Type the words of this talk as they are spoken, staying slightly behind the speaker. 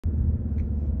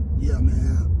Yeah,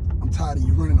 man, I'm tired of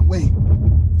you running away.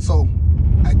 So,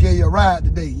 I gave you a ride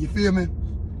today, you feel me?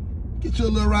 Get you a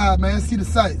little ride, man, see the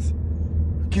sights.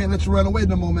 I can't let you run away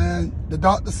no more, man. The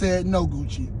doctor said no,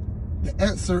 Gucci. The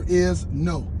answer is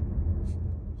no.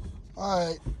 All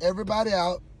right, everybody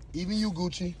out, even you,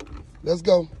 Gucci. Let's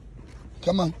go.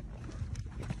 Come on.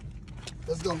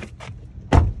 Let's go.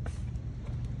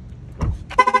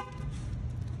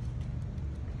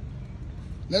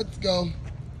 Let's go.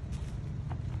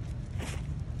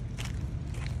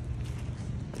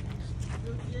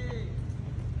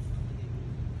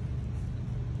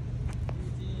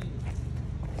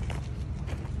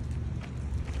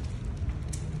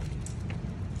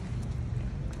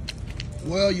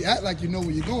 Well, you act like you know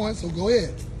where you're going, so go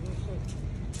ahead.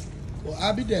 Well,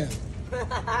 I'll be damned.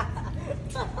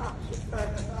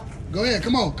 Go ahead,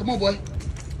 come on, boy.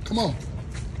 Come on.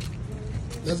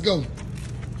 Let's go.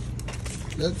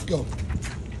 Let's go.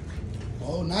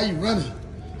 Oh, now you're running.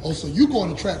 Oh, so you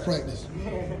going to track practice.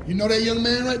 You know that young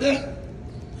man right there?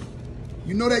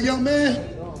 You know that young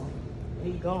man?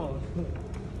 He gone.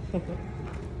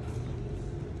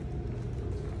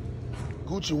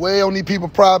 Gucci way on these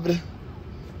people's property,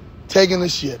 taking the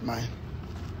shit, man.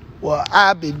 Well,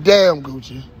 I be damn,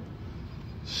 Gucci.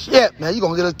 Shit, man, you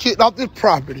gonna get us kicked off this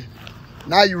property.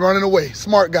 Now you running away.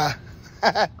 Smart guy.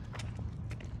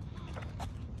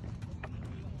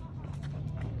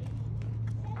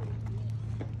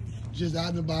 Just out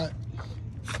and about,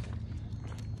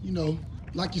 you know,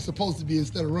 like you're supposed to be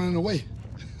instead of running away.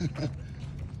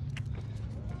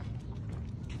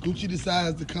 Gucci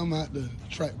decides to come out to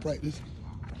track practice.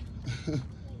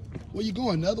 Where you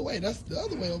going? The other way. That's the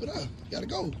other way over there. You gotta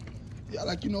go. Yeah,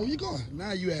 like you know where you're going.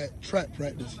 Now you at track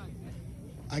practice.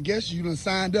 I guess you done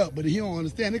signed up, but he don't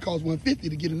understand. It costs $150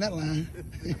 to get in that line.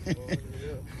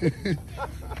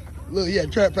 Look, he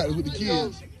at track practice with the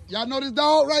kids. Y'all know this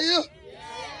dog right here?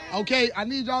 Okay, I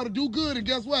need y'all to do good, and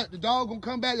guess what? The dog gonna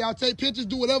come back. Y'all take pictures,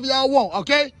 do whatever y'all want,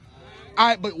 okay? All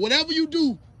right, but whatever you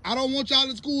do, I don't want y'all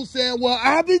in school saying, well,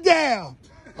 I'll be down.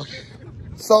 Okay.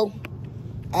 So,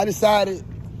 I decided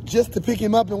just to pick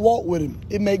him up and walk with him.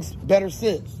 It makes better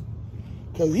sense.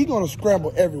 Because he's going to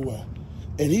scramble everywhere.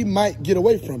 And he might get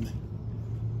away from it.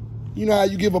 You know how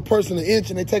you give a person an inch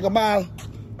and they take a mile?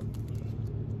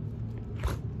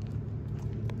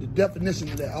 The definition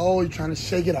of that, oh, you're trying to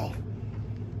shake it off.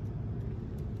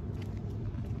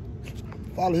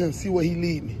 Follow him, see where he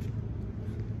lead me.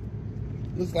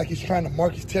 Looks like he's trying to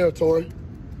mark his territory.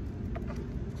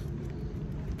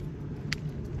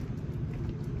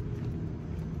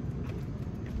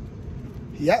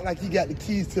 He act like he got the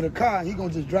keys to the car and he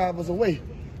gonna just drive us away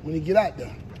when he get out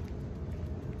there.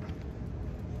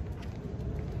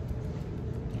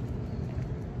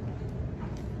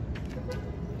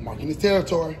 Marking his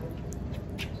territory.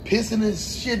 Pissing and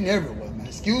shitting everywhere, man.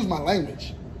 Excuse my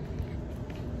language.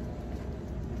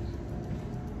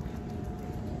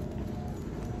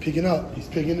 Picking up, he's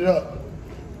picking it up.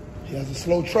 He has a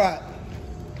slow trot.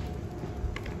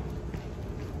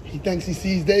 He thinks he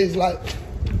sees daylight.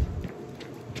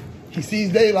 He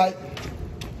sees daylight.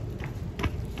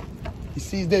 He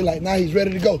sees daylight. Now he's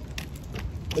ready to go.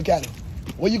 Look at him.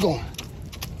 Where you going?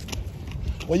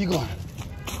 Where you going?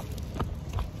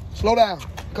 Slow down.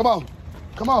 Come on.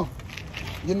 Come on.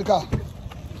 Get in the car.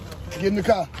 Get in the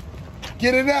car.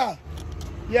 Get in there.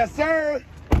 Yes, sir.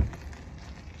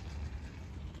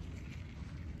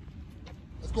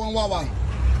 Let's go on Wawa.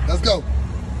 Let's go.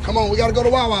 Come on, we gotta go to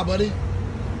Wawa, buddy.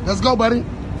 Let's go, buddy.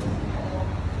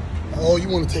 Oh, you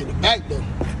want to take the back, though.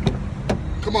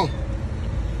 Come on.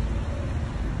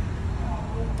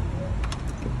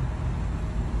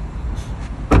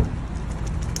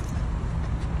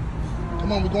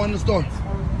 Come on, we're going to the store.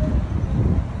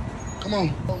 Come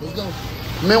on, let's go.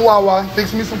 I'm in Wawa,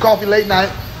 fix me some coffee late night.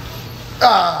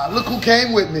 Ah, look who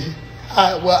came with me.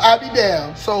 All right, well, I'll be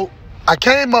down. So, I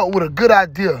came up with a good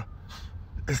idea.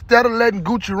 Instead of letting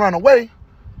Gucci run away,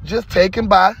 just take him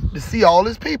by to see all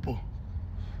his people.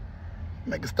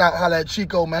 Make a stop, holler at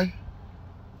Chico, man.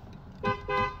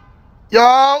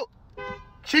 Yo!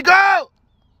 Chico!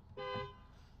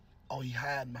 Oh, he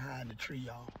hiding behind the tree,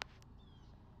 y'all.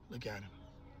 Look at him.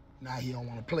 Now he don't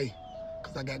want to play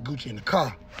because I got Gucci in the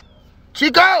car.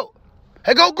 Chico!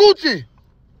 Hey, go Gucci!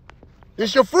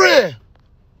 It's your friend.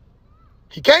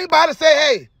 He came by to say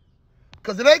hey,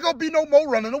 because it ain't going to be no more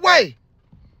running away.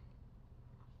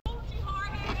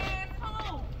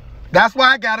 That's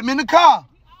why I got him in the car.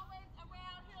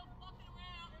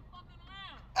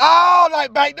 Oh,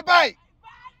 like bite to bite.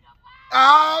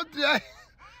 Oh, dang.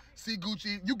 See,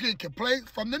 Gucci, you get complaints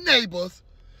from the neighbors.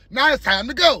 Now it's time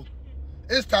to go.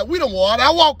 It's time. We don't want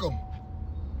our welcome.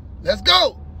 Let's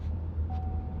go.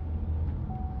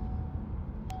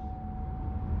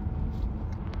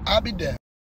 I'll be damned.